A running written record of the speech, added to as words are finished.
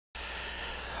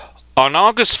On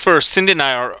August 1st, Cindy and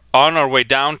I are on our way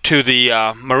down to the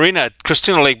marina at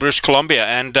Christina Lake, British Columbia,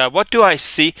 and what do I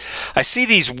see? I see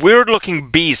these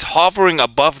weird-looking bees hovering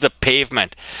above the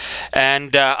pavement,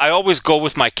 and I always go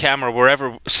with my camera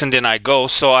wherever Cindy and I go,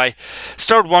 so I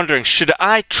started wondering,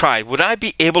 would I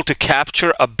be able to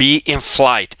capture a bee in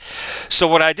flight? So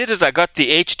what I did is I got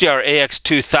the HDR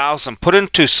AX2000, put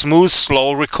into smooth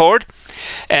slow record,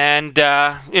 and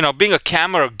you know, being a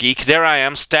camera geek, there I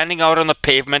am standing out on the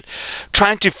pavement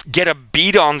trying to get a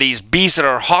beat on these bees that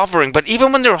are hovering. But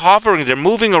even when they're hovering, they're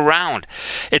moving around.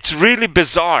 It's really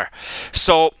bizarre.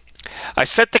 So I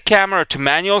set the camera to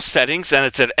manual settings, and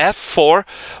it's at f4,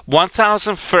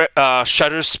 1000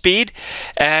 shutter speed,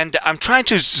 and I'm trying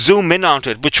to zoom in onto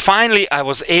it, which finally I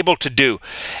was able to do.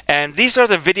 And these are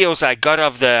the videos I got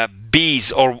of the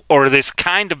bees, or this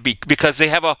kind of bee, because they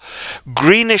have a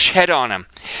greenish head on them.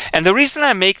 And the reason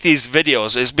I make these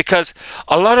videos is because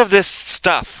a lot of this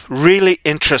stuff really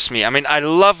interests me. I mean, I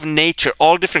love nature,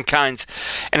 all different kinds.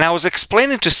 And I was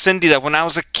explaining to Cindy that when I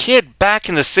was a kid back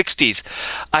in the 60s,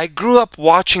 I grew up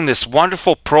watching this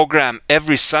wonderful program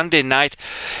every Sunday night,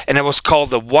 and it was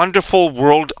called The Wonderful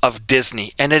World of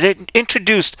Disney. And it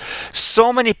introduced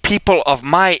so many people of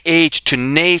my age to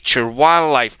nature,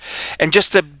 wildlife, and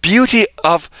just the beauty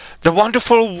of the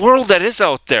wonderful world that is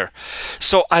out there.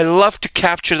 So I love to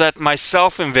capture that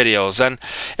myself in videos. And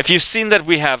if you've seen that,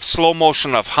 we have slow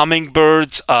motion of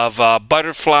hummingbirds, of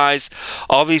butterflies,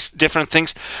 all these different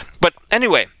things. But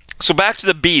anyway, so back to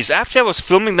the bees. After I was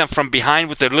filming them from behind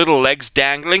with their little legs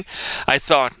dangling, I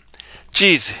thought,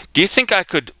 geez, do you think I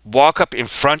could walk up in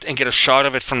front and get a shot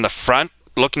of it from the front,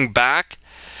 looking back?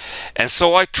 And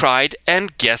so I tried,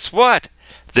 and guess what?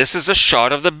 This is a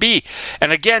shot of the bee.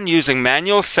 And again, using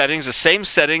manual settings, the same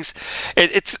settings.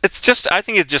 It's just, I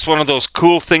think it's just one of those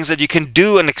cool things that you can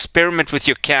do and experiment with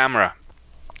your camera.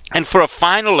 And for a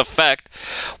final effect,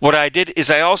 what I did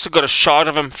is I also got a shot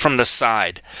of them from the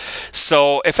side.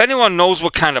 So if anyone knows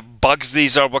what kind of bugs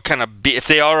these are, what kind of bee, if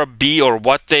they are a bee or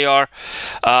what they are,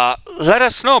 let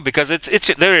us know, because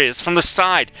there it is from the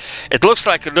side. It looks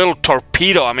like a little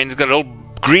torpedo. I mean, it's got a little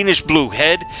greenish blue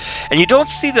head, and you don't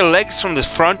see the legs from the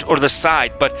front or the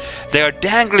side, but they are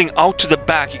dangling out to the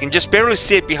back. You can just barely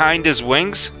see it behind his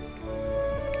wings.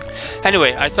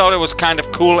 Anyway, I thought it was kind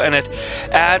of cool, and it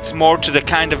adds more to the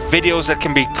kind of videos that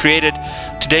can be created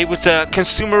today with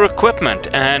consumer equipment.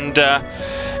 And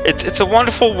it's a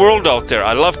wonderful world out there.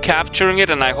 I love capturing it,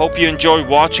 and I hope you enjoy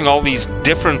watching all these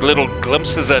different little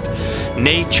glimpses at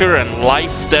nature and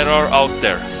life that are out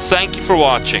there. Thank you for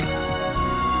watching.